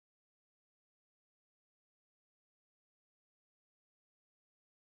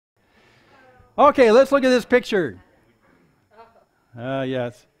Okay, let's look at this picture.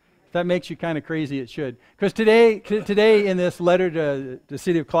 Yes. If that makes you kind of crazy, it should. Because today in this letter to the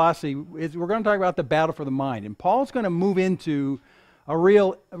city of Colossae, we're going to talk about the battle for the mind. And Paul's going to move into a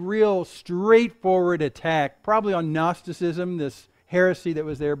real straightforward attack, probably on Gnosticism, this heresy that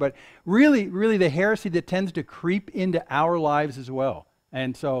was there, but really the heresy that tends to creep into our lives as well.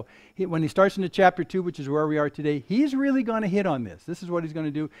 And so when he starts into chapter 2, which is where we are today, he's really going to hit on this. This is what he's going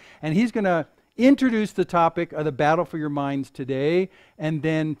to do. And he's going to introduce the topic of the battle for your minds today. And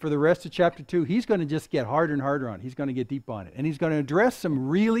then for the rest of chapter 2, he's going to just get harder and harder on it. He's going to get deep on it. And he's going to address some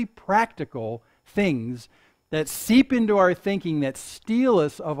really practical things that seep into our thinking, that steal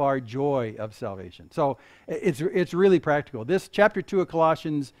us of our joy of salvation. So it's really practical. This chapter 2 of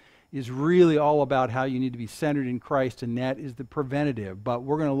Colossians is really all about how you need to be centered in Christ, and that is the preventative, but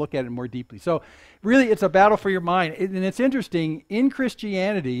we're going to look at it more deeply. So really, it's a battle for your mind. And it's interesting, in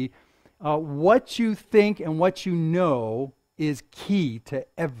Christianity, what you think and what you know is key to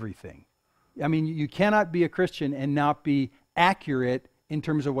everything. I mean, you cannot be a Christian and not be accurate in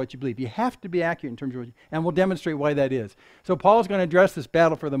terms of what you believe. You have to be accurate in terms of what you, and we'll demonstrate why that is. So Paul's going to address this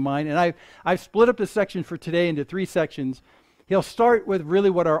battle for the mind, and I've split up this section for today into 3 sections. He'll start with really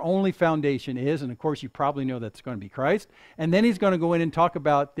what our only foundation is, and of course you probably know that's going to be Christ. And then he's going to go in and talk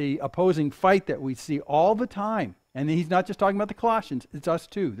about the opposing fight that we see all the time. And he's not just talking about the Colossians, it's us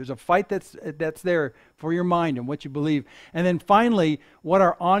too. There's a fight that's there for your mind and what you believe. And then finally, what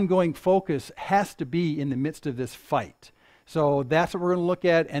our ongoing focus has to be in the midst of this fight. So that's what we're going to look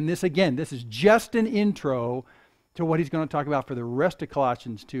at. And this, again, this is just an intro to what he's going to talk about for the rest of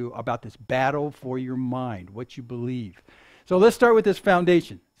Colossians 2, about this battle for your mind, what you believe. So let's start with this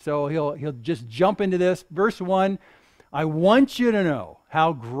foundation. So he'll just jump into this. Verse 1, I want you to know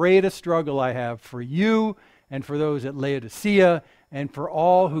how great a struggle I have for you and for those at Laodicea and for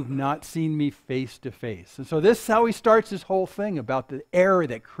all who've not seen me face to face. And so this is how he starts this whole thing about the error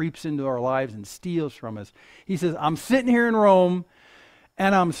that creeps into our lives and steals from us. He says, I'm sitting here in Rome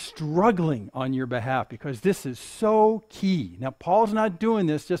and I'm struggling on your behalf because this is so key. Now, Paul's not doing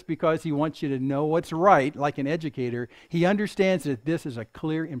this just because he wants you to know what's right, like an educator. He understands that this is a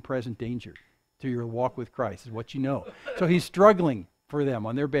clear and present danger to your walk with Christ, is what you know. So he's struggling for them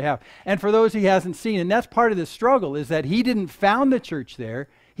on their behalf. And for those he hasn't seen, and that's part of the struggle, is that he didn't found the church there.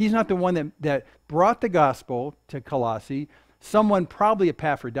 He's not the one that brought the gospel to Colossae. Someone, probably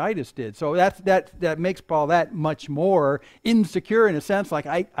Epaphroditus, did. So that makes Paul that much more insecure, in a sense, like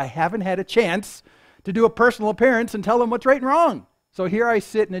I haven't had a chance to do a personal appearance and tell them what's right and wrong. So here I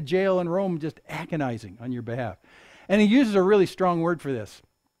sit in a jail in Rome just agonizing on your behalf. And he uses a really strong word for this.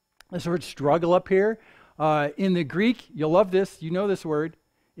 This word struggle up here. In the Greek, you'll love this, you know this word.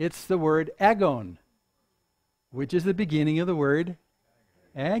 It's the word agon, which is the beginning of the word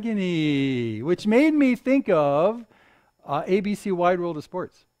agony, which made me think of ABC Wide World of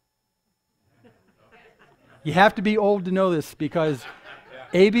Sports. You have to be old to know this, because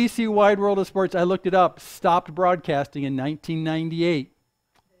ABC Wide World of Sports, I looked it up, stopped broadcasting in 1998,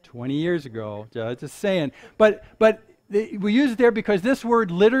 20 years ago, just saying. But we use it there because this word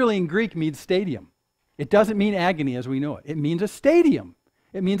literally in Greek means stadium. It doesn't mean agony as we know it. It means a stadium.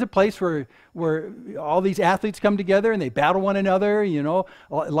 It means a place where all these athletes come together and they battle one another, you know,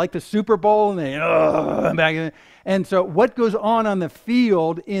 like the Super Bowl, and they and so what goes on the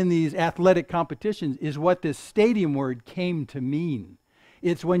field in these athletic competitions is what this stadium word came to mean.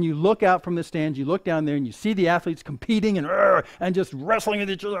 It's when you look out from the stands, you look down there and you see the athletes competing and just wrestling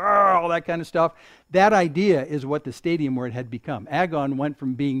with each other, all that kind of stuff. That idea is what the stadium word had become. Agon went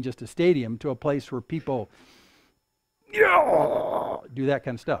from being just a stadium to a place where people do that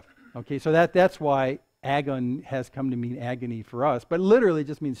kind of stuff. Okay, so that's why agon has come to mean agony for us, but literally it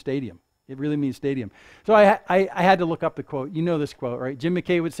just means stadium. It really means stadium. So I had to look up the quote. You know this quote, right? Jim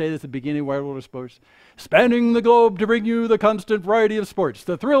McKay would say this at the beginning of Wide World of Sports. Spanning the globe to bring you the constant variety of sports,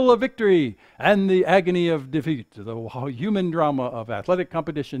 the thrill of victory and the agony of defeat, the human drama of athletic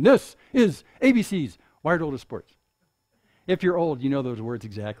competition. This is ABC's Wide World of Sports. If you're old, you know those words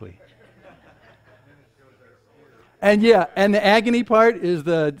exactly. And yeah, and the agony part is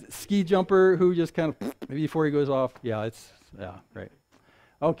the ski jumper who just kind of, before he goes off. Yeah, right.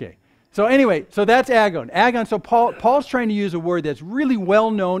 Okay. So anyway, so that's agon. Agon, so Paul's trying to use a word that's really well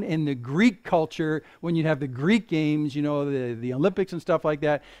known in the Greek culture. When you have the Greek games, you know, the Olympics and stuff like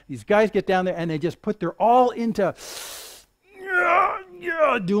that, these guys get down there and they just put their all into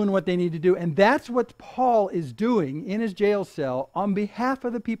doing what they need to do. And that's what Paul is doing in his jail cell on behalf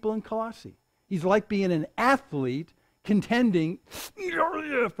of the people in Colossae. He's like being an athlete contending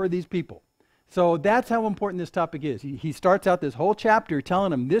for these people. So that's how important this topic is. He starts out this whole chapter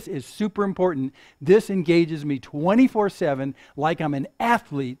telling them this is super important. This engages me 24/7 like I'm an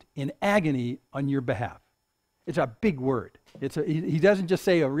athlete in agony on your behalf. It's a big word. He doesn't just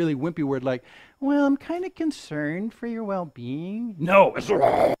say a really wimpy word like, well, I'm kind of concerned for your well-being. No.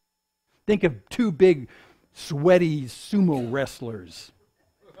 Think of two big, sweaty sumo wrestlers.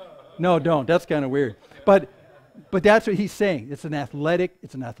 No, don't. That's kind of weird. But that's what he's saying. It's an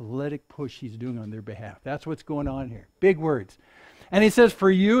athletic push he's doing on their behalf. That's what's going on here. Big words. And he says, for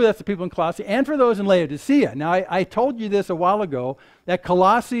you, that's the people in Colossae, and for those in Laodicea. Now, I told you this a while ago, that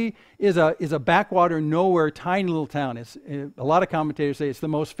Colossae is a backwater, nowhere, tiny little town. A lot of commentators say it's the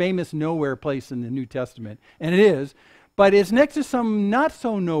most famous nowhere place in the New Testament, and it is. But it's next to some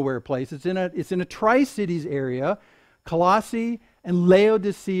not-so-nowhere place. It's in a Tri-Cities area, Colossae and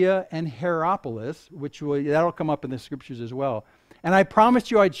Laodicea and Hierapolis, that'll come up in the scriptures as well. And I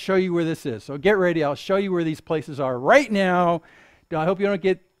promised you I'd show you where this is. So get ready. I'll show you where these places are right now. I hope you don't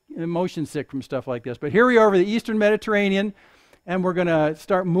get motion sick from stuff like this. But here we are over the Eastern Mediterranean, and we're going to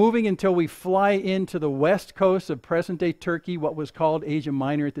start moving until we fly into the west coast of present-day Turkey, what was called Asia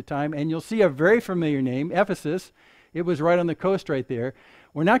Minor at the time. And you'll see a very familiar name, Ephesus. It was right on the coast right there.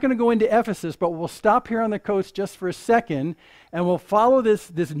 We're not going to go into Ephesus, but we'll stop here on the coast just for a second, and we'll follow this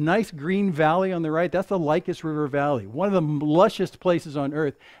nice green valley on the right. That's the Lycus River Valley, one of the lushest places on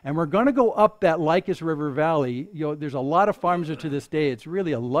earth. And we're going to go up that Lycus River Valley. There's a lot of farms there to this day. It's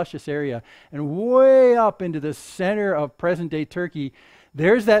really a luscious area. And way up into the center of present-day Turkey,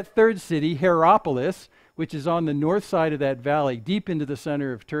 there's that third city, Hierapolis, which is on the north side of that valley, deep into the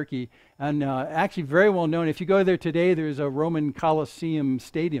center of Turkey, and actually very well known. If you go there today, there's a Roman Colosseum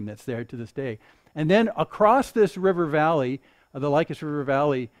stadium that's there to this day. And then across this river valley, the Lycus River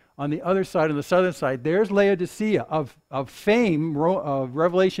Valley, on the other side, on the southern side, there's Laodicea of fame.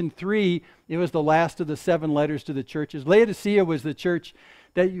 Revelation 3, it was the last of the 7 letters to the churches. Laodicea was the church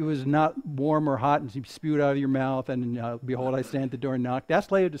that was not warm or hot and you spewed out of your mouth and behold, I stand at the door and knock. That's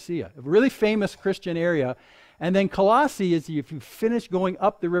Laodicea, a really famous Christian area. And then Colossae is, if you finish going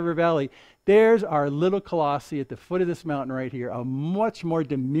up the river valley, there's our little Colossae at the foot of this mountain right here, a much more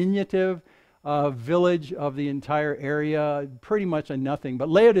diminutive village of the entire area, pretty much a nothing. But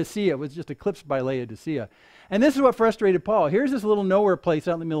Laodicea was just eclipsed by Laodicea. And this is what frustrated Paul. Here's this little nowhere place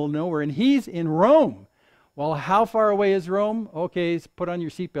out in the middle of nowhere, and he's in Rome. Well, how far away is Rome? Okay, put on your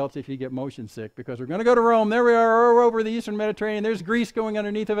seatbelts if you get motion sick, because we're going to go to Rome. There we are, over the Eastern Mediterranean. There's Greece going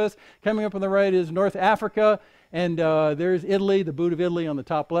underneath of us. Coming up on the right is North Africa, and there's Italy, the boot of Italy on the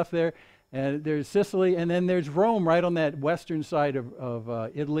top left there. And there's Sicily, and then there's Rome right on that western side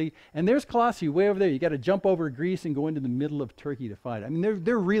of Italy. And there's Colossae way over there. You got to jump over Greece and go into the middle of Turkey to find it. I mean,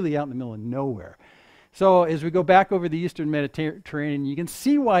 they're really out in the middle of nowhere. So as we go back over the Eastern Mediterranean, you can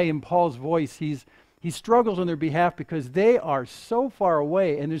see why in Paul's voice he struggles on their behalf, because they are so far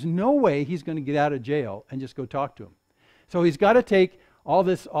away, and there's no way he's going to get out of jail and just go talk to them. So he's got to take all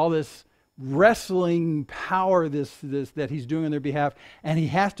this wrestling power that he's doing on their behalf, and he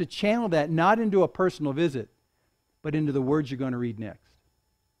has to channel that not into a personal visit, but into the words you're going to read next.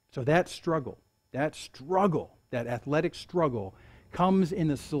 So that athletic struggle, comes in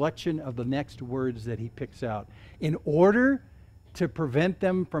the selection of the next words that he picks out in order to prevent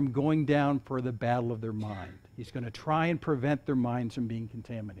them from going down for the battle of their mind. He's going to try and prevent their minds from being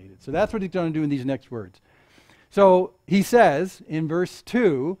contaminated. So that's what he's going to do in these next words. So he says in verse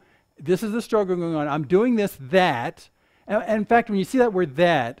 2, this is the struggle going on. I'm doing this, that. And in fact, when you see that word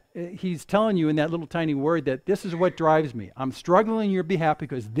that, he's telling you in that little tiny word that this is what drives me. I'm struggling on your behalf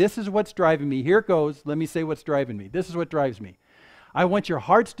because this is what's driving me. Here it goes. Let me say what's driving me. This is what drives me. I want your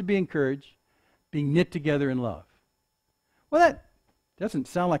hearts to be encouraged, being knit together in love. Well, that doesn't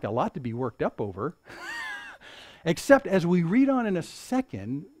sound like a lot to be worked up over. Except as we read on in a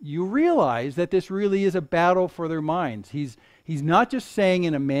second, you realize that this really is a battle for their minds. He's not just saying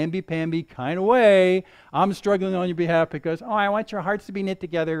in a mamby-pamby kind of way, I'm struggling on your behalf because, I want your hearts to be knit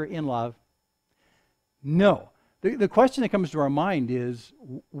together in love. No. The question that comes to our mind is,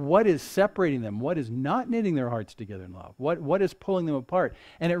 what is separating them? What is not knitting their hearts together in love? What is pulling them apart?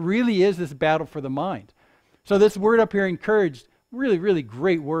 And it really is this battle for the mind. So this word up here, encouraged, really, really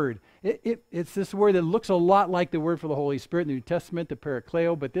great word. It's this word that looks a lot like the word for the Holy Spirit in the New Testament, the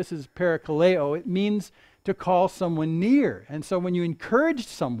parakleo, but this is parakaleo. It means to call someone near. And so when you encourage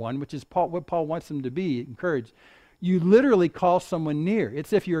someone, which is what Paul wants them to be, encouraged, you literally call someone near.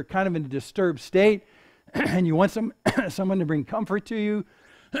 It's if you're kind of in a disturbed state and you want someone to bring comfort to you,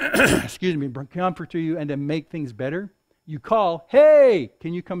 bring comfort to you and to make things better. You call, hey,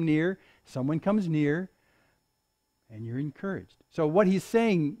 can you come near? Someone comes near. and you're encouraged. So what he's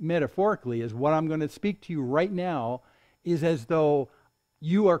saying metaphorically is what I'm going to speak to you right now is as though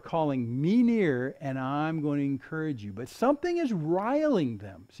you are calling me near and I'm going to encourage you. But something is riling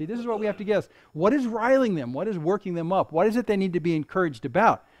them. See, this is what we have to guess. What is riling them? What is working them up? What is it they need to be encouraged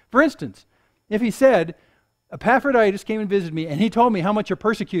about? For instance, if he said, Epaphroditus came and visited me and he told me how much you're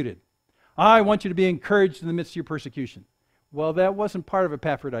persecuted. I want you to be encouraged in the midst of your persecution. Well, that wasn't part of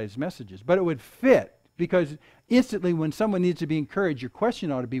Epaphroditus' messages, but it would fit because instantly when someone needs to be encouraged, your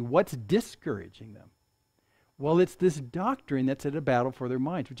question ought to be, what's discouraging them? Well, it's this doctrine that's at a battle for their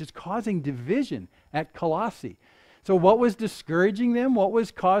minds, which is causing division at Colossae. So what was discouraging them? What was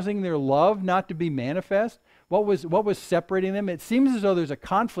causing their love not to be manifest? What was separating them? It seems as though there's a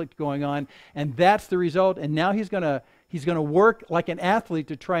conflict going on, and that's the result. And now he's going to work like an athlete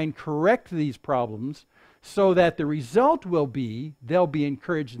to try and correct these problems so that the result will be they'll be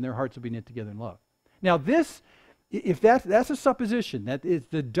encouraged and their hearts will be knit together in love. Now this, if that's a supposition, that is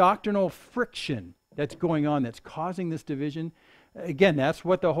the doctrinal friction that's going on that's causing this division. Again, that's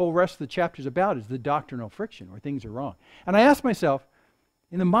what the whole rest of the chapter is about, is the doctrinal friction where things are wrong. And I ask myself,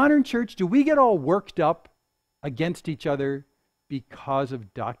 in the modern church, do we get all worked up against each other because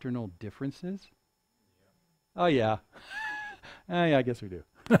of doctrinal differences? Oh yeah. Yeah, I guess we do.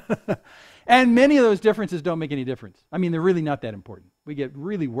 And many of those differences don't make any difference. I mean, they're really not that important. We get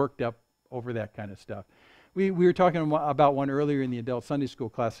really worked up over that kind of stuff. We were talking about one earlier in the adult Sunday school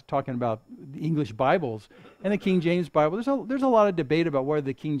class, talking about the English Bibles and the King James Bible. There's a lot of debate about whether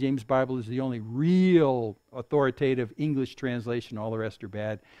the King James Bible is the only real authoritative English translation. All the rest are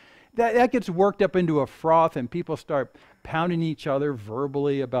bad. That gets worked up into a froth, and people start pounding each other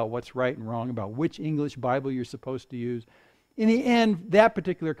verbally about what's right and wrong, about which English Bible you're supposed to use. In the end, that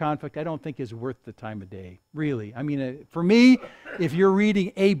particular conflict I don't think is worth the time of day, really. I mean, for me, if you're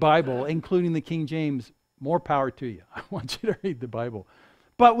reading a Bible, including the King James, more power to you. I want you to read the Bible.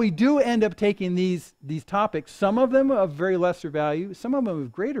 But we do end up taking these topics, some of them of very lesser value, some of them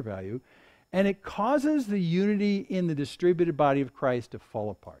of greater value, and it causes the unity in the distributed body of Christ to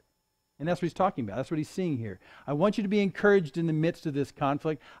fall apart. And that's what he's talking about. That's what he's seeing here. I want you to be encouraged in the midst of this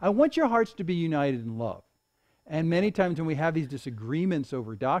conflict. I want your hearts to be united in love. And many times when we have these disagreements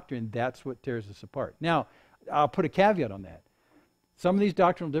over doctrine, that's what tears us apart. Now, I'll put a caveat on that. Some of these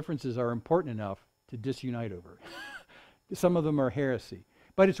doctrinal differences are important enough to disunite over. Some of them are heresy.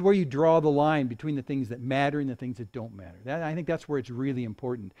 But it's where you draw the line between the things that matter and the things that don't matter. I think that's where it's really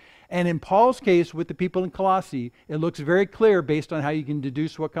important. And in Paul's case with the people in Colossae, it looks very clear based on how you can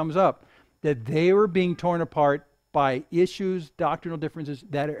deduce what comes up, that they were being torn apart by issues, doctrinal differences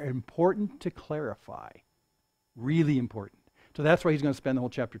that are important to clarify. Really important. So that's why he's going to spend the whole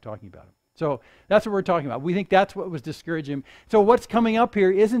chapter talking about it. So that's what we're talking about. We think that's what was discouraging him. So what's coming up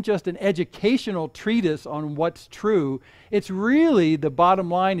here isn't just an educational treatise on what's true. It's really, the bottom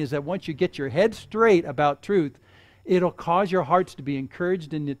line is that once you get your head straight about truth, it'll cause your hearts to be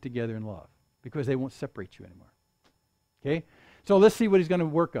encouraged and knit together in love because they won't separate you anymore. Okay? So let's see what he's going to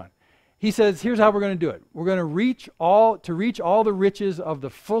work on. He says, here's how we're going to do it. We're going to reach all the riches of the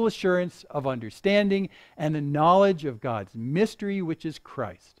full assurance of understanding and the knowledge of God's mystery, which is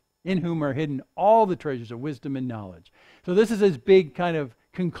Christ, in whom are hidden all the treasures of wisdom and knowledge. So this is his big kind of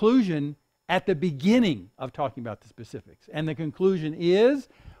conclusion at the beginning of talking about the specifics. And the conclusion is,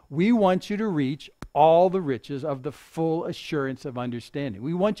 we want you to reach all the riches of the full assurance of understanding.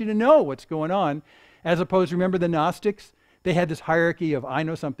 We want you to know what's going on, as opposed, remember the Gnostics? They had this hierarchy of, I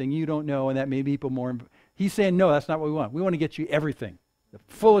know something you don't know, and that made people more. He's saying, no, that's not what we want. We want to get you everything.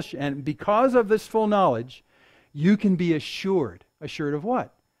 And because of this full knowledge, you can be assured. Assured of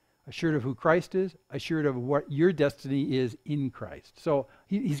what? Assured of who Christ is, assured of what your destiny is in Christ. So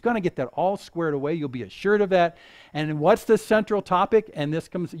he's going to get that all squared away. You'll be assured of that. And what's the central topic? And this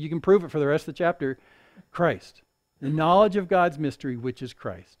comes, you can prove it for the rest of the chapter. Christ. The knowledge of God's mystery, which is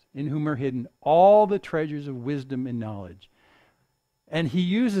Christ, in whom are hidden all the treasures of wisdom and knowledge. And he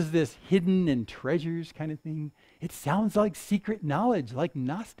uses this hidden and treasures kind of thing. It sounds like secret knowledge, like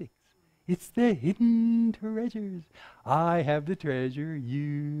Gnostics. It's the hidden treasures. I have the treasure,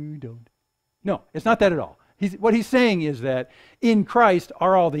 you don't. No, it's not that at all. What he's saying is that in Christ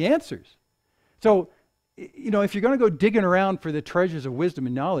are all the answers. So, if you're going to go digging around for the treasures of wisdom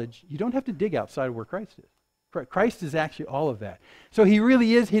and knowledge, you don't have to dig outside of where Christ is. Christ is actually all of that. So he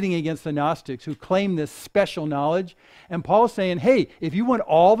really is hitting against the Gnostics who claim this special knowledge. And Paul's saying, hey, if you want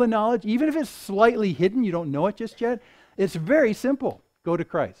all the knowledge, even if it's slightly hidden, you don't know it just yet, it's very simple. Go to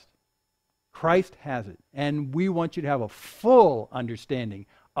Christ. Christ has it. And we want you to have a full understanding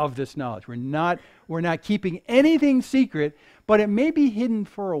of this knowledge. We're not keeping anything secret, but it may be hidden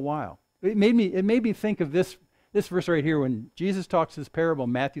for a while. It made me think of this This verse right here, when Jesus talks this parable,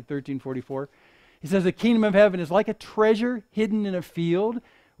 Matthew 13:44, he says, the kingdom of heaven is like a treasure hidden in a field,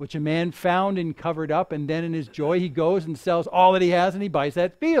 which a man found and covered up, and then in his joy he goes and sells all that he has and he buys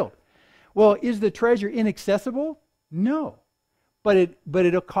that field. Well, is the treasure inaccessible? No. But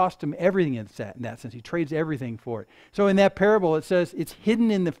it'll cost him everything in that sense. He trades everything for it. So in that parable, it says it's hidden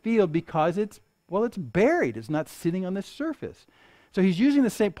in the field because it's buried. It's not sitting on the surface. So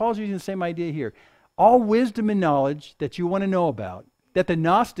Paul's using the same idea here. All wisdom and knowledge that you want to know about, that the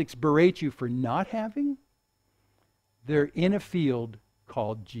Gnostics berate you for not having, they're in a field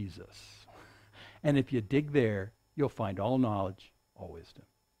called Jesus. And if you dig there, you'll find all knowledge, all wisdom.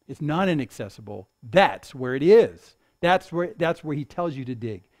 It's not inaccessible. That's where it is. That's where he tells you to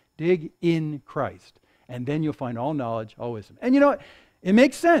dig. Dig in Christ. And then you'll find all knowledge, all wisdom. And you know what? It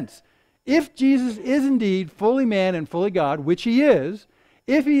makes sense. If Jesus is indeed fully man and fully God, which he is,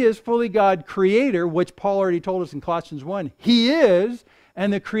 if he is fully God creator, which Paul already told us in Colossians 1, he is,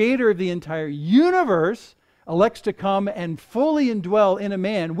 and the creator of the entire universe elects to come and fully indwell in a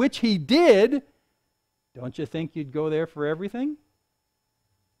man, which he did, don't you think you'd go there for everything?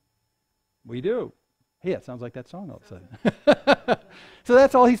 We do. Hey, it sounds like that song all of a sudden. So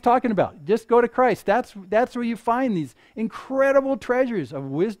that's all he's talking about. Just go to Christ. That's where you find these incredible treasures of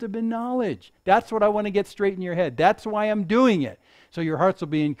wisdom and knowledge. That's what I want to get straight in your head. That's why I'm doing it. So your hearts will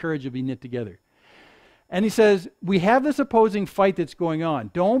be encouraged, you'll be knit together. And he says, we have this opposing fight that's going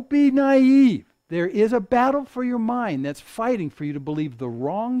on. Don't be naive. There is a battle for your mind that's fighting for you to believe the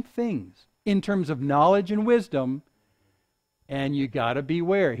wrong things in terms of knowledge and wisdom. And you got to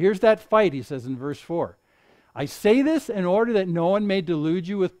beware. Here's that fight, he says in verse 4. I say this in order that no one may delude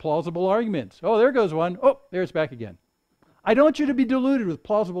you with plausible arguments. Oh, there goes one. Oh, there it's back again. I don't want you to be deluded with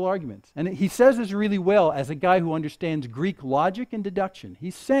plausible arguments. And he says this really well as a guy who understands Greek logic and deduction.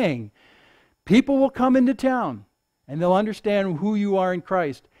 He's saying, people will come into town and they'll understand who you are in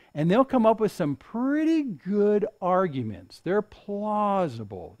Christ. And they'll come up with some pretty good arguments. They're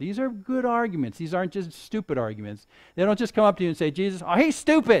plausible. These are good arguments. These aren't just stupid arguments. They don't just come up to you and say, Jesus, oh, he's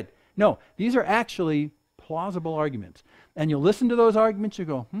stupid. No, these are actually plausible arguments. And you'll listen to those arguments, you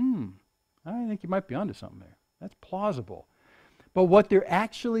go, I think you might be onto something there. That's plausible. But what they're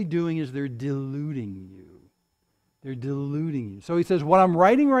actually doing is they're deluding you. They're deluding you. So he says, what I'm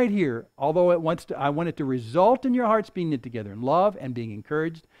writing right here, although I want it to result in your hearts being knit together in love and being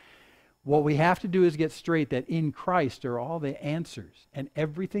encouraged, what we have to do is get straight that in Christ are all the answers, and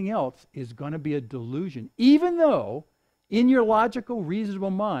everything else is going to be a delusion, even though in your logical,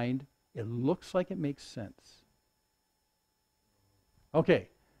 reasonable mind, it looks like it makes sense. Okay.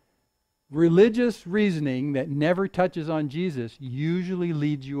 Religious reasoning that never touches on Jesus usually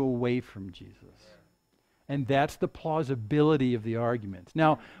leads you away from Jesus. And that's the plausibility of the arguments.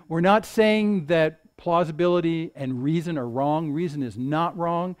 Now, we're not saying that plausibility and reason are wrong. Reason is not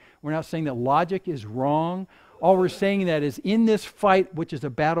wrong. We're not saying that logic is wrong. All we're saying that is in this fight, which is a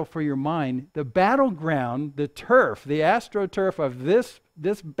battle for your mind, the battleground, the turf, the astroturf of this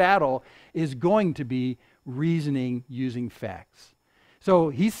battle is going to be reasoning using facts. So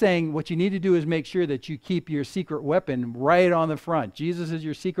he's saying what you need to do is make sure that you keep your secret weapon right on the front. Jesus is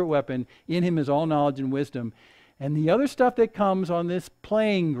your secret weapon. In him is all knowledge and wisdom. And the other stuff that comes on this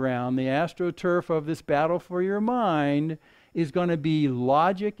playing ground, the astroturf of this battle for your mind, is going to be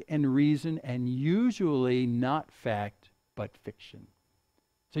logic and reason, and usually not fact, but fiction.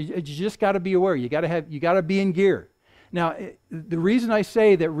 So you just got to be aware. You got to be in gear. Now, the reason I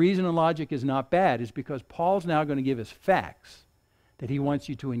say that reason and logic is not bad is because Paul's now going to give us facts that he wants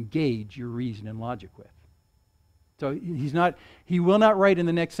you to engage your reason and logic with. So he will not write in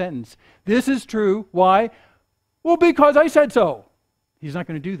the next sentence, this is true. Why? Well, because I said so. He's not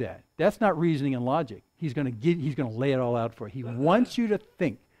going to do that. That's not reasoning and logic. He's going to lay it all out for you. He wants you to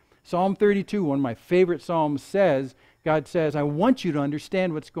think. Psalm 32, one of my favorite psalms, says, God says, I want you to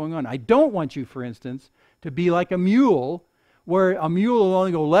understand what's going on. I don't want you, for instance, to be like a mule, where a mule will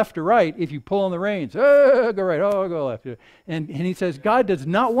only go left or right if you pull on the reins. Oh, go right, oh, go left. And he says, God does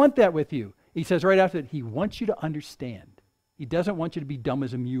not want that with you. He says right after that, he wants you to understand. He doesn't want you to be dumb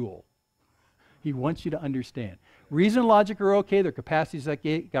as a mule. He wants you to understand. Reason and logic are okay. They're capacities that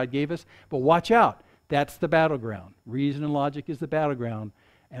God gave us. But watch out. That's the battleground. Reason and logic is the battleground.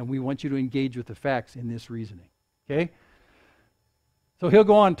 And we want you to engage with the facts in this reasoning. Okay? So he'll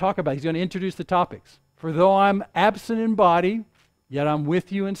go on and talk about it. He's going to introduce the topics. For though I'm absent in body, yet I'm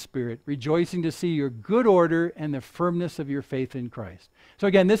with you in spirit, rejoicing to see your good order and the firmness of your faith in Christ. So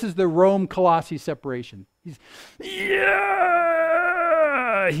again, this is the Rome-Colossae separation. He's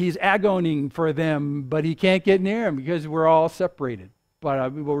agoning for them, but he can't get near them because we're all separated.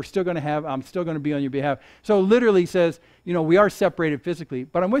 but we're still going to have, I'm still going to be on your behalf. So literally says, you know, we are separated physically,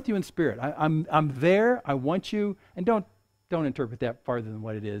 but I'm with you in spirit. I'm there. I want you. And don't interpret that farther than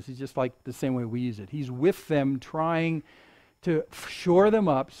what it is. It's just like the same way we use it. He's with them, trying to shore them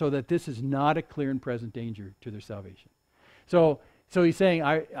up so that this is not a clear and present danger to their salvation. So he's saying,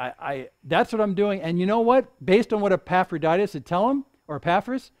 I that's what I'm doing. And you know what? Based on what Epaphroditus had tell him, or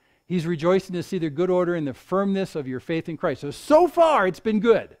Epaphras, he's rejoicing to see the good order and the firmness of your faith in Christ. So far it's been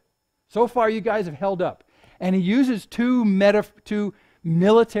good. So far you guys have held up. And he uses two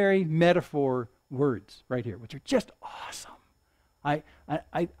military metaphor words right here, which are just awesome. I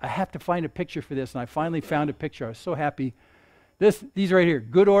have to find a picture for this, and I finally found a picture. I was so happy. These right here,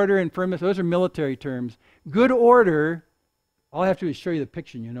 good order and firmness, those are military terms. Good order, all I have to do is show you the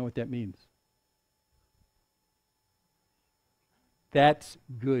picture and you know what that means. That's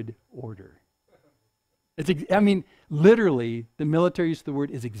good order. Literally, the military use of the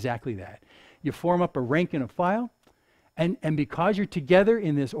word is exactly that. You form up a rank and a file, and because you're together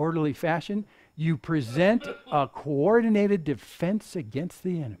in this orderly fashion, you present a coordinated defense against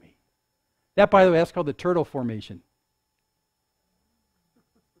the enemy. That, by the way, that's called the turtle formation.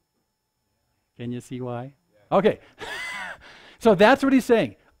 Can you see why? Yeah. Okay. So that's what he's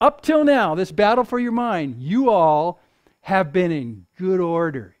saying. Up till now, this battle for your mind, you all have been in good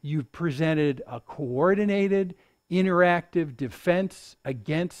order. You've presented a coordinated, interactive defense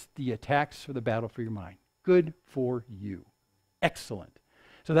against the attacks for the battle for your mind. Good for you. Excellent.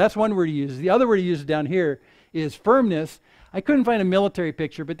 So that's one word he uses. The other word he uses down here is firmness. I couldn't find a military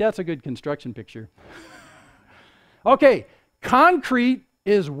picture, but that's a good construction picture. Okay, concrete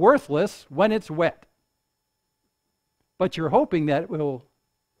is worthless when it's wet. But you're hoping that it'll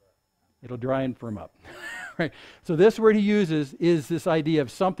dry and firm up. Right? So this word he uses is this idea of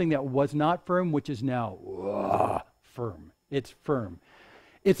something that was not firm, which is now firm. It's firm.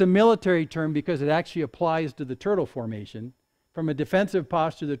 It's a military term because it actually applies to the turtle formation. From a defensive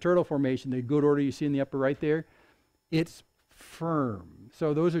posture, the turtle formation, the good order you see in the upper right there, it's firm.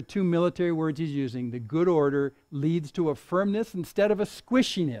 So those are two military words he's using. The good order leads to a firmness instead of a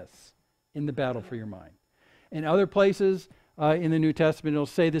squishiness in the battle for your mind. In other places in the New Testament, it'll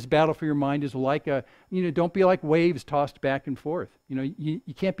say this battle for your mind is like don't be like waves tossed back and forth. You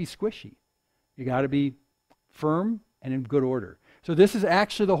can't be squishy. You got to be firm and in good order. So this is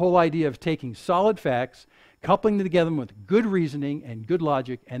actually the whole idea of taking solid facts, coupling them together with good reasoning and good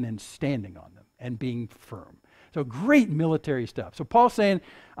logic, and then standing on them and being firm. So great military stuff. So Paul's saying,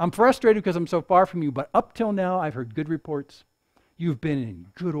 I'm frustrated because I'm so far from you, but up till now I've heard good reports. You've been in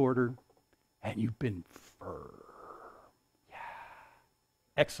good order and you've been firm. Yeah.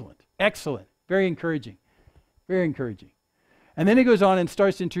 Excellent. Excellent. Very encouraging. Very encouraging. And then he goes on and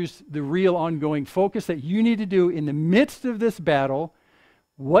starts to introduce the real ongoing focus that you need to do in the midst of this battle.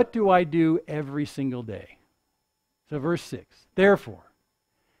 What do I do every single day? So verse 6, therefore,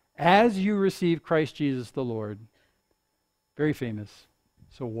 as you receive Christ Jesus the Lord, very famous,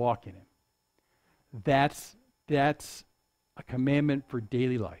 so walk in him. That's a commandment for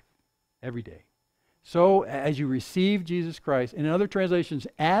daily life, every day. So as you receive Jesus Christ, and in other translations,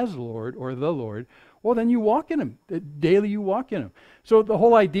 as Lord or the Lord, well, then you walk in him. Daily you walk in him. So the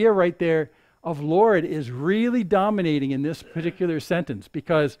whole idea right there of Lord is really dominating in this particular sentence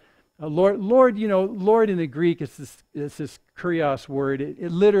because Lord in the Greek is this kurios word.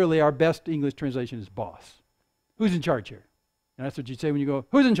 It literally, our best English translation is boss. Who's in charge here? And that's what you say when you go,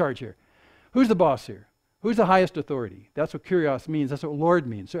 who's in charge here? Who's the boss here? Who's the highest authority? That's what kurios means. That's what Lord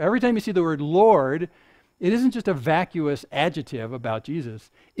means. So every time you see the word Lord, it isn't just a vacuous adjective about Jesus.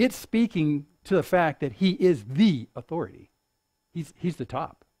 It's speaking to the fact that he is the authority. He's the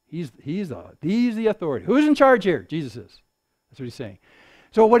top. He's the authority. Who's in charge here? Jesus is. That's what he's saying.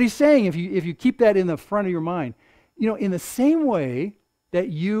 So what he's saying, if you keep that in the front of your mind, in the same way that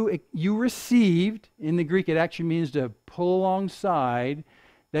you received, in the Greek it actually means to pull alongside,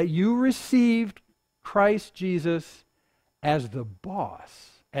 that you received Christ Jesus as the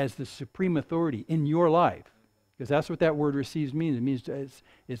boss, as the supreme authority in your life. Because that's what that word receives means. It means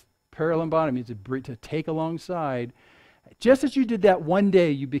it's paralambano, it means to take alongside. Just as you did that one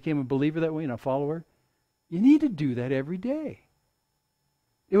day, you became a believer that way and a follower, you need to do that every day.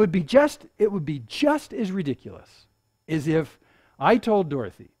 It would be just as ridiculous as if I told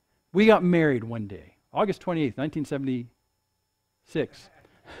Dorothy, we got married one day, August 28th, 1976.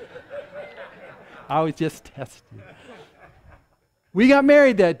 I was just testing. We got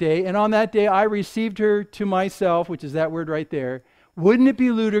married that day, and on that day I received her to myself, which is that word right there. Wouldn't it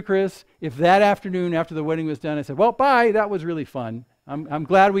be ludicrous if that afternoon after the wedding was done, I said, well, bye, that was really fun. I'm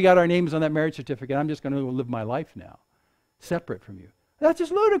glad we got our names on that marriage certificate. I'm just going to live my life now, separate from you. That's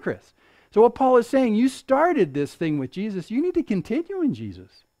just ludicrous. So what Paul is saying, you started this thing with Jesus. You need to continue in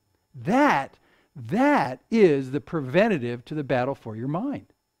Jesus. That is the preventative to the battle for your mind,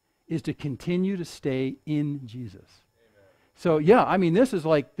 is to continue to stay in Jesus. Amen. So yeah, I mean, this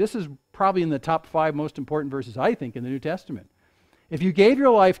is probably in the top 5 most important verses, I think, in the New Testament. If you gave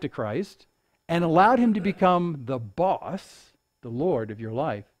your life to Christ and allowed him to become the boss, the Lord of your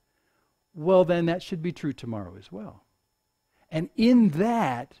life, well, then that should be true tomorrow as well. And in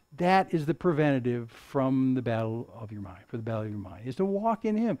that is the preventative from the battle of your mind, for the battle of your mind, is to walk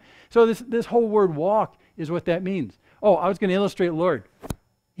in him. So this whole word walk is what that means. Oh, I was going to illustrate Lord.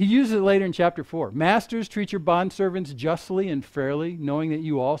 He uses it later in chapter 4. Masters, treat your bondservants justly and fairly, knowing that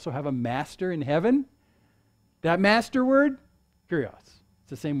you also have a master in heaven. That master word, kurios. It's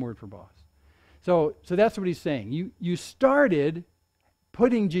the same word for boss. So that's what he's saying. You started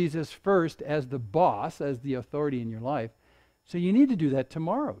putting Jesus first as the boss, as the authority in your life. So you need to do that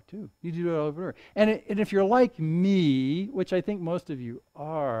tomorrow, too. You do it over and over. And if you're like me, which I think most of you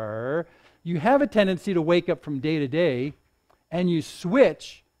are, you have a tendency to wake up from day to day and you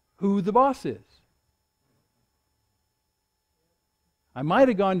switch who the boss is. I might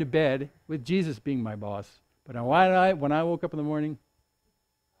have gone to bed with Jesus being my boss, but when I woke up in the morning,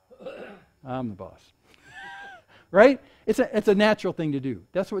 I'm the boss. Right? It's a natural thing to do.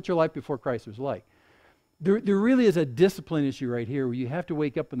 That's what your life before Christ was like. There really is a discipline issue right here where you have to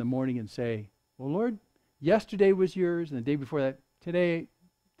wake up in the morning and say, well, Lord, yesterday was yours, and the day before that, today's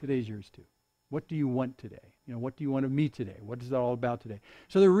yours too. What do you want today? What do you want of me today? What is that all about today?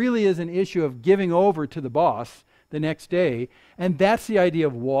 So there really is an issue of giving over to the boss the next day, and that's the idea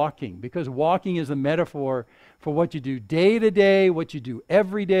of walking, because walking is a metaphor for what you do day to day, what you do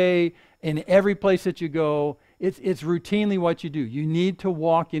every day, in every place that you go. It's routinely what you do. You need to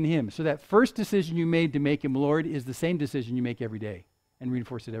walk in him. So that first decision you made to make him Lord is the same decision you make every day and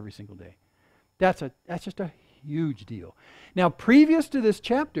reinforce it every single day. That's just a huge deal. Now, previous to this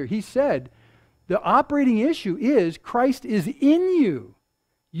chapter, he said the operating issue is Christ is in you.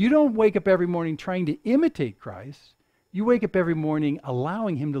 You don't wake up every morning trying to imitate Christ. You wake up every morning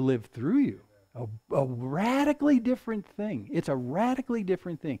allowing him to live through you. A radically different thing. It's a radically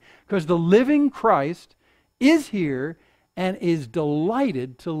different thing. Because the living Christ is here and is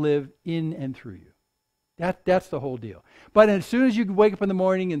delighted to live in and through you. That's the whole deal. But as soon as you wake up in the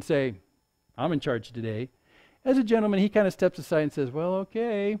morning and say, I'm in charge today, as a gentleman, he kind of steps aside and says, well,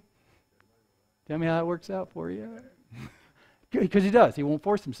 okay, tell me how it works out for you. Because he does. He won't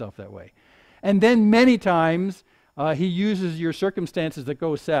force himself that way. And then many times, he uses your circumstances that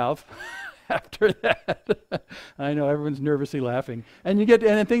go south after that. I know, everyone's nervously laughing. And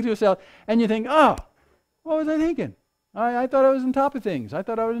then things go south, and you think, oh, what was I thinking? I thought I was on top of things. I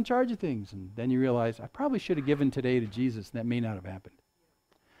thought I was in charge of things. And then you realize, I probably should have given today to Jesus, and that may not have happened.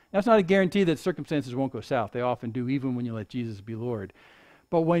 That's not a guarantee that circumstances won't go south. They often do, even when you let Jesus be Lord.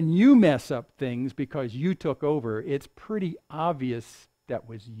 But when you mess up things because you took over, it's pretty obvious that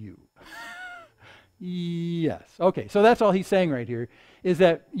was you. Yes. Okay, so that's all he's saying right here, is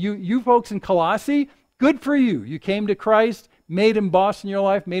that you folks in Colossae, good for you. You came to Christ, made him boss in your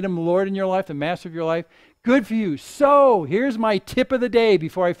life, made him Lord in your life, the master of your life. Good for you. So here's my tip of the day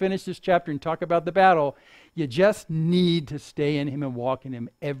before I finish this chapter and talk about the battle. You just need to stay in him and walk in him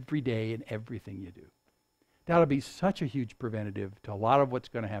every day in everything you do. That'll be such a huge preventative to a lot of what's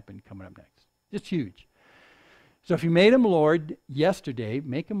going to happen coming up next. Just huge. So if you made him Lord yesterday,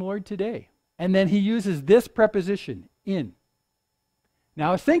 make him Lord today. And then he uses this preposition, in. Now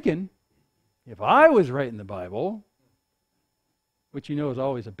I was thinking, if I was writing the Bible, which you know is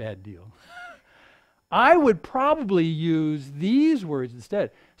always a bad deal, I would probably use these words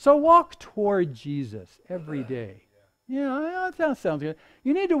instead. So walk toward Jesus every day. Yeah, that sounds good.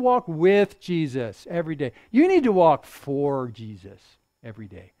 You need to walk with Jesus every day. You need to walk for Jesus every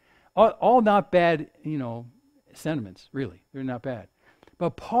day. All not bad, sentiments, really. They're not bad.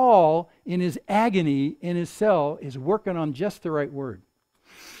 But Paul, in his agony in his cell, is working on just the right word.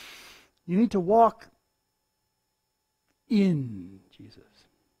 You need to walk in Jesus.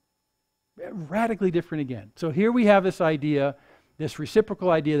 Radically different again. So here we have this idea, this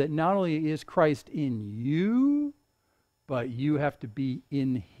reciprocal idea that not only is Christ in you, but you have to be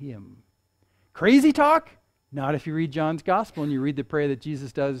in him. Crazy talk? Not if you read John's gospel and you read the prayer that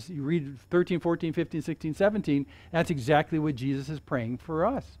Jesus does. You read 13, 14, 15, 16, 17. That's exactly what Jesus is praying for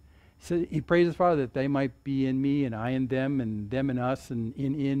us. So he prays his Father that they might be in me and I in them and them in us and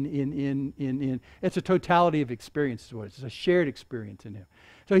in. It's a totality of experience. It's a shared experience in him.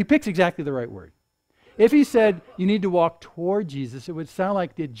 So he picks exactly the right word. If he said you need to walk toward Jesus, it would sound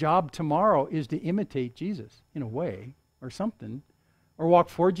like the job tomorrow is to imitate Jesus in a way or something, or walk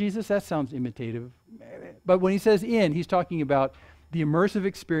for Jesus, that sounds imitative. But when he says in, he's talking about the immersive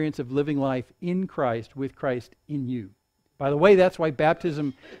experience of living life in Christ, with Christ in you. By the way, that's why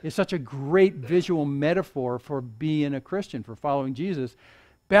baptism is such a great visual metaphor for being a Christian, for following Jesus.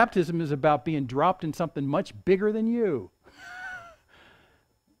 Baptism is about being dropped in something much bigger than you.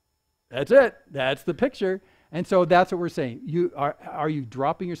 That's it. That's the picture. And so that's what we're saying. Are you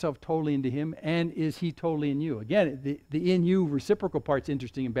dropping yourself totally into him, and is he totally in you? Again, the in you reciprocal part's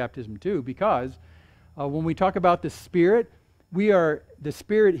interesting in baptism too, because when we talk about the Spirit, the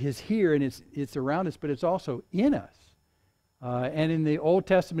Spirit is here and it's around us, but it's also in us. And in the Old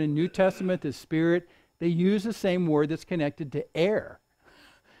Testament and New Testament, the Spirit, they use the same word that's connected to air.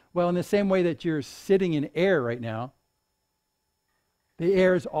 Well, in the same way that you're sitting in air right now, the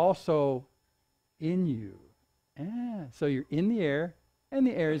air is also in you. So you're in the air, and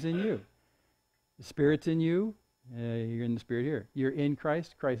the air is in you. The Spirit's in you. You're in the Spirit here. You're in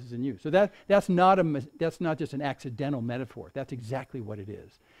Christ. Christ is in you. So that's not just an accidental metaphor. That's exactly what it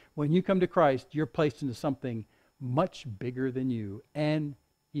is. When you come to Christ, you're placed into something much bigger than you, and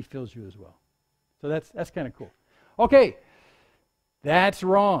he fills you as well. So that's kind of cool. Okay, that's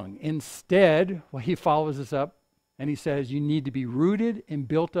wrong. Instead, well, he follows us up, and he says you need to be rooted and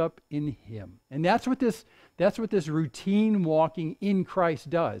built up in him. And that's what this routine walking in Christ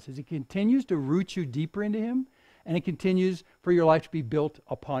does, is it continues to root you deeper into him, and it continues for your life to be built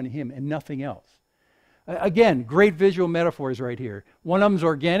upon him and nothing else. Again, great visual metaphors right here. One of them's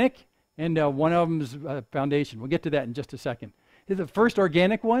organic, and one of them's foundation. We'll get to that in just a second. The first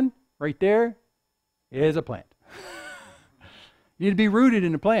organic one, right there, is a plant. You need to be rooted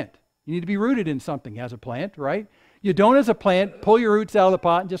in a plant. You need to be rooted in something as a plant, right? You don't, as a plant, pull your roots out of the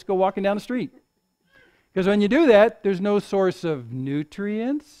pot and just go walking down the street. Because when you do that, there's no source of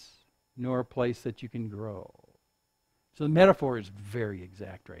nutrients nor a place that you can grow. So the metaphor is very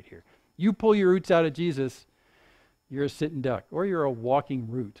exact right here. You pull your roots out of Jesus, you're a sitting duck, or you're a walking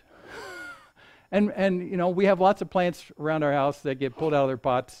root. And you know, we have lots of plants around our house that get pulled out of their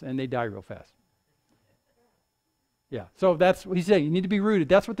pots and they die real fast. Yeah, so that's what he's saying. You need to be rooted.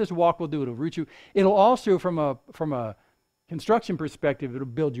 That's what this walk will do. It'll root you. It'll also, from a construction perspective, it'll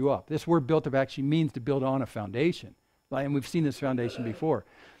build you up. This word built up actually means to build on a foundation. And we've seen this foundation before.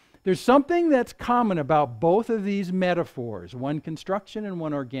 There's something that's common about both of these metaphors, one construction and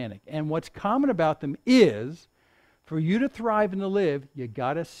one organic. And what's common about them is, for you to thrive and to live, you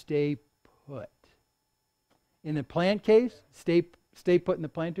got to stay put. In the plant case, stay put in the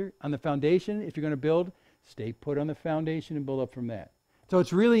planter. On the foundation, if you're going to build, stay put on the foundation and build up from that. So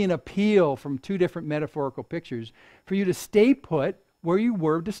it's really an appeal from two different metaphorical pictures for you to stay put where you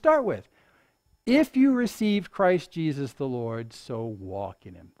were to start with. If you received Christ Jesus the Lord, so walk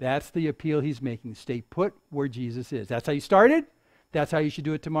in him. That's the appeal he's making. Stay put where Jesus is. That's how you started. That's how you should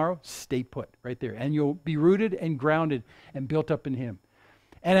do it tomorrow. Stay put right there. And you'll be rooted and grounded and built up in him.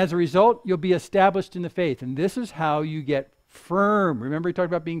 And as a result, you'll be established in the faith. And this is how you get firm. Remember he talked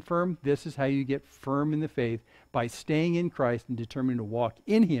about being firm? This is how you get firm in the faith, by staying in Christ and determining to walk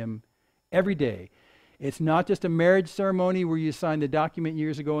in him every day. It's not just a marriage ceremony where you sign the document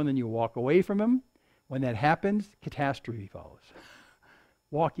years ago and then you walk away from him. When that happens, catastrophe follows.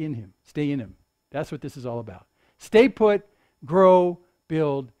 Walk in him. Stay in him. That's what this is all about. Stay put, grow,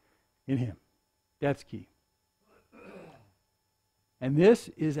 build in him. That's key. And this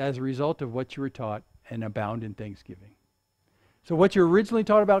is as a result of what you were taught and abound in thanksgiving. So what you originally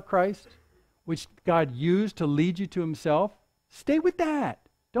taught about Christ, which God used to lead you to himself, stay with that.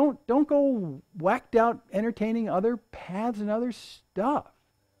 Don't go whacked out entertaining other paths and other stuff,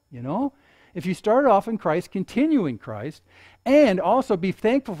 you know? If you started off in Christ, continue in Christ, and also be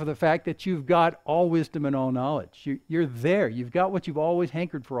thankful for the fact that you've got all wisdom and all knowledge. You're there. You've got what you've always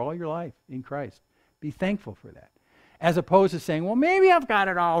hankered for all your life in Christ. Be thankful for that. As opposed to saying, well, maybe I've got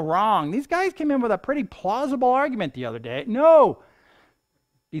it all wrong. These guys came in with a pretty plausible argument the other day. No.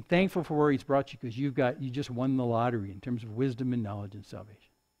 Be thankful for where he's brought you, because you just won the lottery in terms of wisdom and knowledge and salvation.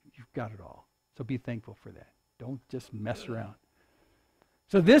 You've got it all. So be thankful for that. Don't just mess around.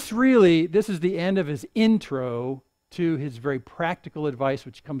 So this is the end of his intro to his very practical advice,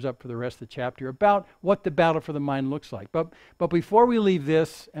 which comes up for the rest of the chapter, about what the battle for the mind looks like. But before we leave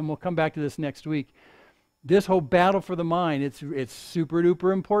this, and we'll come back to this next week, this whole battle for the mind, it's super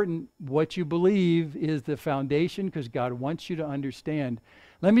duper important. What you believe is the foundation, because God wants you to understand.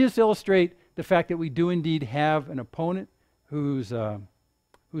 Let me just illustrate the fact that we do indeed have an opponent who's out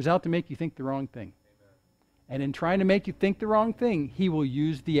to make you think the wrong thing. And in trying to make you think the wrong thing, he will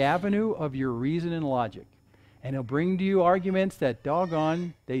use the avenue of your reason and logic. And he'll bring to you arguments that,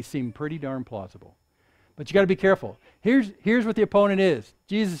 doggone, they seem pretty darn plausible. But you got to be careful. Here's what the opponent is.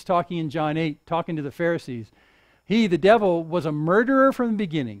 Jesus talking in John 8, talking to the Pharisees. He, the devil, was a murderer from the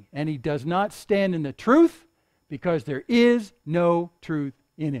beginning, and he does not stand in the truth because there is no truth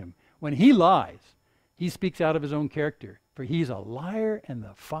in him. When he lies, he speaks out of his own character, for he's a liar and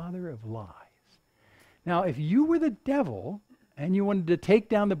the father of lies. Now, if you were the devil and you wanted to take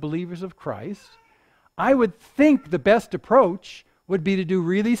down the believers of Christ, I would think the best approach would be to do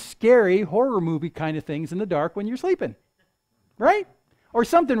really scary horror movie kind of things in the dark when you're sleeping, right? Or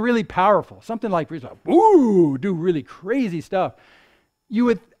something really powerful, something like, ooh, do really crazy stuff.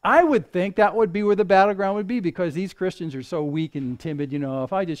 I would think that would be where the battleground would be, because these Christians are so weak and timid.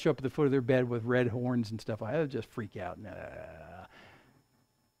 If I just show up at the foot of their bed with red horns and stuff, I would just freak out. Nah.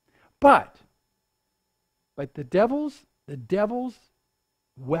 But the devil's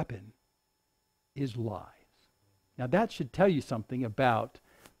weapon is lies. Now that should tell you something about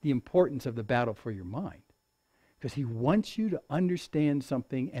the importance of the battle for your mind, because he wants you to understand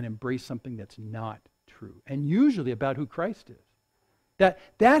something and embrace something that's not true, and usually about who Christ is.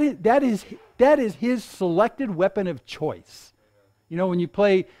 That is his selected weapon of choice. When you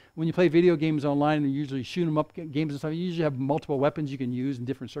play video games online and you usually shoot 'em up games and stuff, you usually have multiple weapons you can use in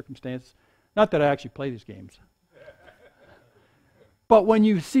different circumstances. Not that I actually play these games. But when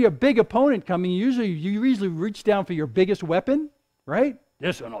you see a big opponent coming, you usually reach down for your biggest weapon, right?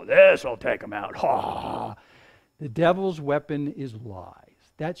 This will take him out. Ha! The devil's weapon is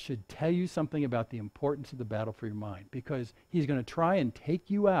lies. That should tell you something about the importance of the battle for your mind, because he's going to try and take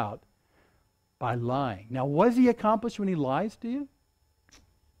you out by lying. Now, what does he accomplish when he lies to you?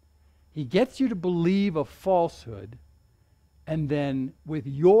 He gets you to believe a falsehood, and then with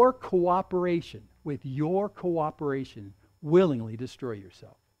your cooperation, willingly destroy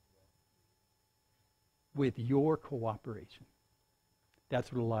yourself. With your cooperation.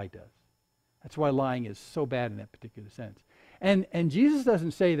 That's what a lie does. That's why lying is so bad in that particular sense. And Jesus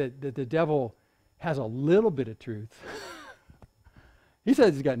doesn't say that the devil has a little bit of truth. He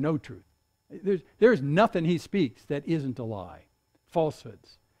says he's got no truth. There's nothing he speaks that isn't a lie.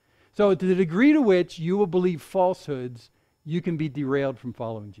 Falsehoods. So to the degree to which you will believe falsehoods, you can be derailed from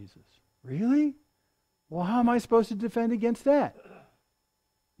following Jesus. Really? Well, how am I supposed to defend against that?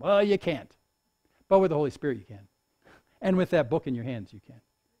 Well, you can't. But with the Holy Spirit you can. And with that book in your hands you can.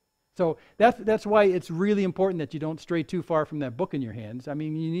 So that's why it's really important that you don't stray too far from that book in your hands. I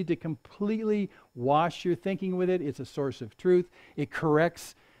mean, you need to completely wash your thinking with it. It's a source of truth. It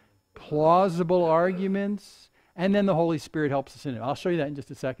corrects plausible arguments. And then the Holy Spirit helps us in it. I'll show you that in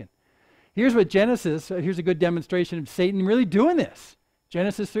just a second. Here's a good demonstration of Satan really doing this.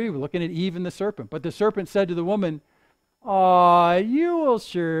 Genesis 3, we're looking at Eve and the serpent. But the serpent said to the woman, you'll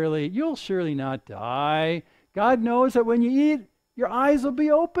surely not die. God knows that when you eat, your eyes will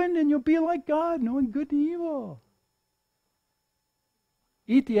be opened and you'll be like God, knowing good and evil.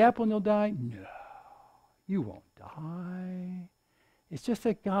 Eat the apple and you'll die? No, you won't die. It's just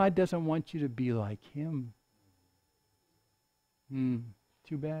that God doesn't want you to be like him.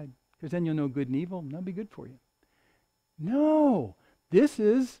 Too bad. Because then you'll know good and evil and that'll be good for you. No, this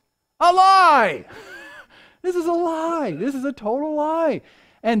is a lie. This is a lie. This is a total lie.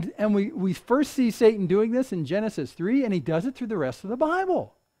 And we first see Satan doing this in Genesis 3, and he does it through the rest of the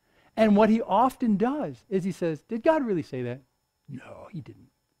Bible. And what he often does is he says, did God really say that? No, he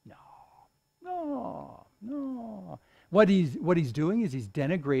didn't. No. What he's doing is he's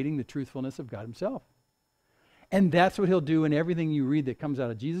denigrating the truthfulness of God himself. And that's what he'll do in everything you read that comes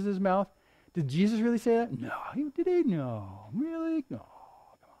out of Jesus' mouth. Did Jesus really say that? No. Did he? No. Really? No.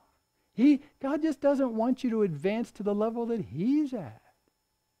 God just doesn't want you to advance to the level that he's at.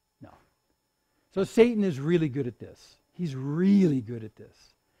 No. So Satan is really good at this. He's really good at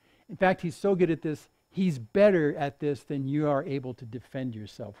this. In fact, he's so good at this, he's better at this than you are able to defend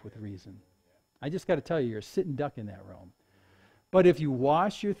yourself with reason. I just got to tell you, you're a sitting duck in that realm. But if you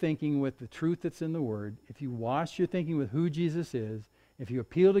wash your thinking with the truth that's in the Word, if you wash your thinking with who Jesus is, if you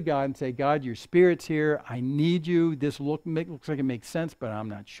appeal to God and say, God, your Spirit's here, I need you, this looks like it makes sense, but I'm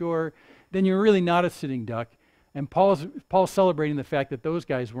not sure, then you're really not a sitting duck. And Paul's celebrating the fact that those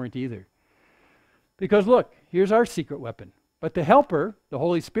guys weren't either. Because look, here's our secret weapon. But the Helper, the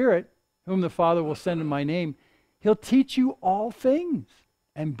Holy Spirit, whom the Father will send in my name, he'll teach you all things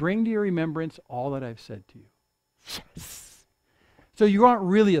and bring to your remembrance all that I've said to you. Yes! So you aren't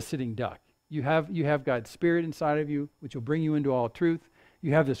really a sitting duck. You have God's Spirit inside of you, which will bring you into all truth.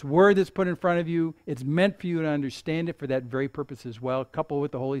 You have this Word that's put in front of you. It's meant for you to understand it for that very purpose as well. Coupled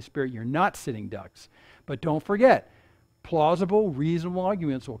with the Holy Spirit, you're not sitting ducks. But don't forget, plausible, reasonable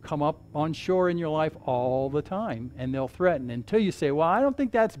arguments will come up on shore in your life all the time, and they'll threaten until you say, well, I don't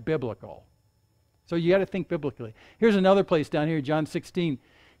think that's biblical. So you got to think biblically. Here's another place down here, John 16.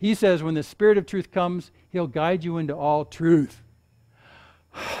 He says, when the Spirit of truth comes, he'll guide you into all truth.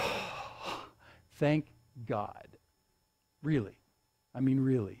 Thank God. Really. I mean,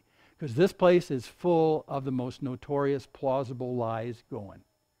 really. Because this place is full of the most notorious, plausible lies going.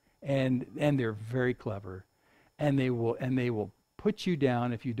 And they're very clever. And they will put you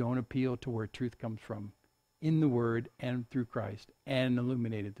down if you don't appeal to where truth comes from in the Word and through Christ and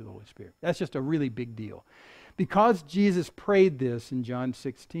illuminated through the Holy Spirit. That's just a really big deal. Because Jesus prayed this in John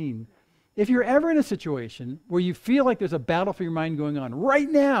 16, if you're ever in a situation where you feel like there's a battle for your mind going on right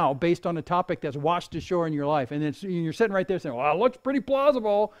now based on a topic that's washed ashore in your life, and you're sitting right there saying, well, it looks pretty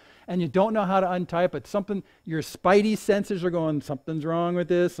plausible, and you don't know how to untie it, but your spidey senses are going, something's wrong with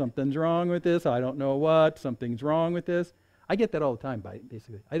this, I don't know what, something's wrong with this. I get that all the time,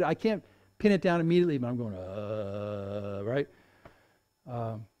 basically. I can't pin it down immediately, but I'm going, right?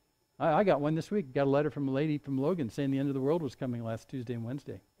 I got one this week. Got a letter from a lady from Logan saying the end of the world was coming last Tuesday and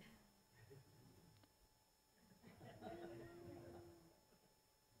Wednesday.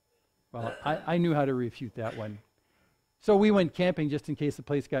 Well, I knew how to refute that one. So we went camping just in case the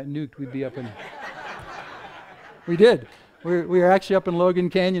place got nuked. We'd be up in... We did. We were actually up in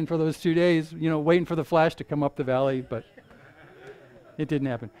Logan Canyon for those 2 days, waiting for the flash to come up the valley, but it didn't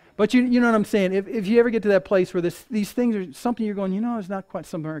happen. But you know what I'm saying? If you ever get to that place where these things are something you're going, it's not quite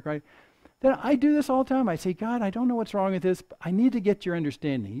something right, then I do this all the time. I say, God, I don't know what's wrong with this, but I need to get your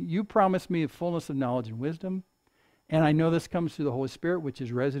understanding. You promised me a fullness of knowledge and wisdom, and I know this comes through the Holy Spirit, which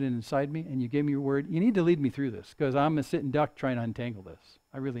is resident inside me, and you gave me your word. You need to lead me through this, because I'm a sitting duck trying to untangle this.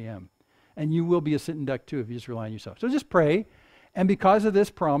 I really am. And you will be a sitting duck too if you just rely on yourself. So just pray, and because of this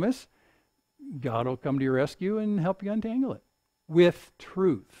promise, God will come to your rescue and help you untangle it. With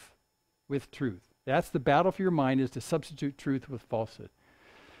truth. With truth. That's the battle for your mind, is to substitute truth with falsehood.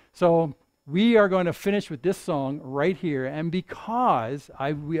 So we are going to finish with this song right here. And because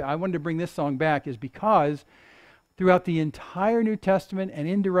I wanted to bring this song back is because throughout the entire New Testament and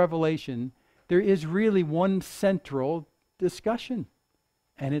into Revelation, there is really one central discussion.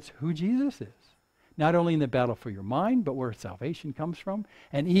 And it's who Jesus is. Not only in the battle for your mind, but where salvation comes from.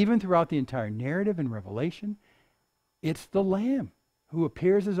 And even throughout the entire narrative in Revelation, it's the Lamb who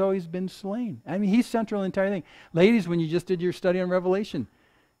appears as though he's been slain. I mean, he's central in the entire thing. Ladies, when you just did your study on Revelation,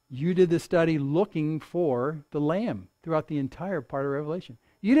 you did the study looking for the Lamb throughout the entire part of Revelation.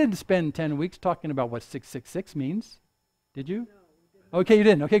 You didn't spend 10 weeks talking about what 666 means, did you? No, okay, you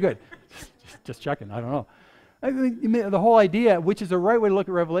didn't. Okay, good. just checking. I don't know. I mean, the whole idea, which is the right way to look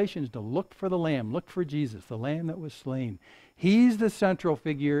at Revelation, is to look for the Lamb, look for Jesus, the Lamb that was slain. He's the central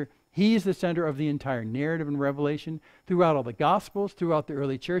figure. He's the center of the entire narrative in Revelation, throughout all the Gospels, throughout the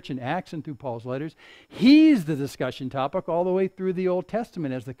early church in Acts, and through Paul's letters. He's the discussion topic all the way through the Old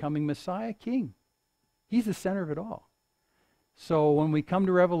Testament as the coming Messiah King. He's the center of it all. So when we come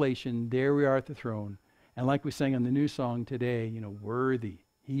to Revelation, there we are at the throne. And like we sang on the new song today, worthy.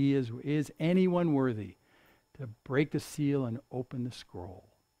 Is anyone worthy to break the seal and open the scroll?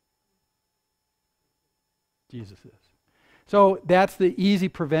 Jesus is. So that's the easy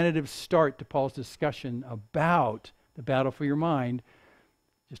preventative start to Paul's discussion about the battle for your mind.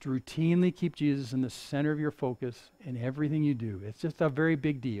 Just routinely keep Jesus in the center of your focus in everything you do. It's just a very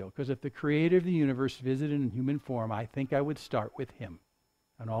big deal, because if the creator of the universe visited in human form, I think I would start with him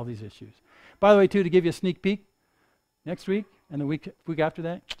on all these issues. By the way, too, to give you a sneak peek, next week and the week after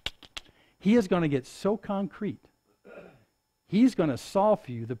that, he is going to get so concrete. He's going to solve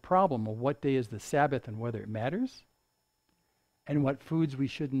for you the problem of what day is the Sabbath and whether it matters, and what foods we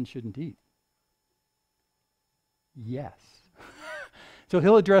should and shouldn't eat. Yes. So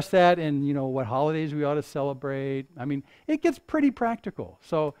he'll address that, and what holidays we ought to celebrate. I mean, it gets pretty practical.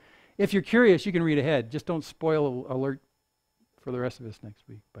 So if you're curious, you can read ahead. Just don't spoil alert for the rest of us next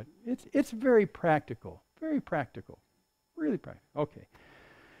week. But it's very practical. Very practical. Really practical. Okay.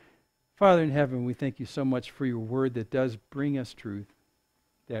 Father in heaven, we thank you so much for your word that does bring us truth,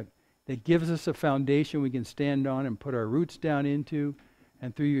 that gives us a foundation we can stand on and put our roots down into,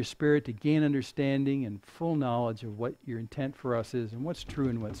 and through your Spirit to gain understanding and full knowledge of what your intent for us is and what's true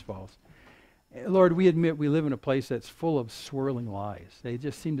and what's false. Lord, we admit we live in a place that's full of swirling lies. They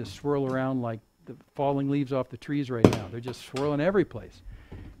just seem to swirl around like the falling leaves off the trees right now. They're just swirling every place.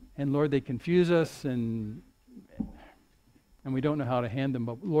 And Lord, they confuse us, and we don't know how to handle them.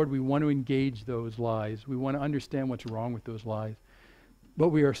 But Lord, we want to engage those lies. We want to understand what's wrong with those lies. But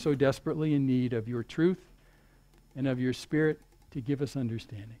we are so desperately in need of your truth and of your Spirit to give us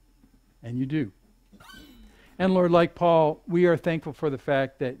understanding. And you do. And Lord, like Paul, we are thankful for the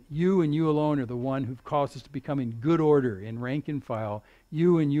fact that you and you alone are the one who've caused us to become in good order, in rank and file.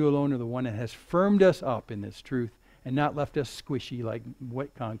 You and you alone are the one that has firmed us up in this truth and not left us squishy like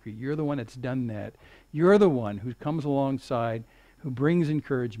wet concrete. You're the one that's done that. You're the one who comes alongside, who brings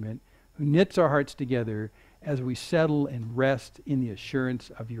encouragement, who knits our hearts together as we settle and rest in the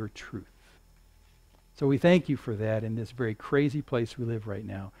assurance of your truth. So we thank you for that in this very crazy place we live right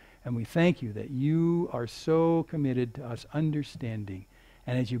now. And we thank you that you are so committed to us understanding.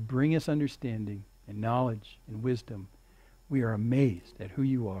 And as you bring us understanding and knowledge and wisdom, we are amazed at who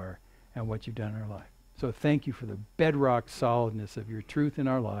you are and what you've done in our life. So thank you for the bedrock solidness of your truth in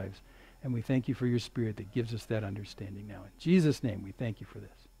our lives. And we thank you for your Spirit that gives us that understanding now. In Jesus' name, we thank you for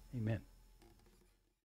this. Amen.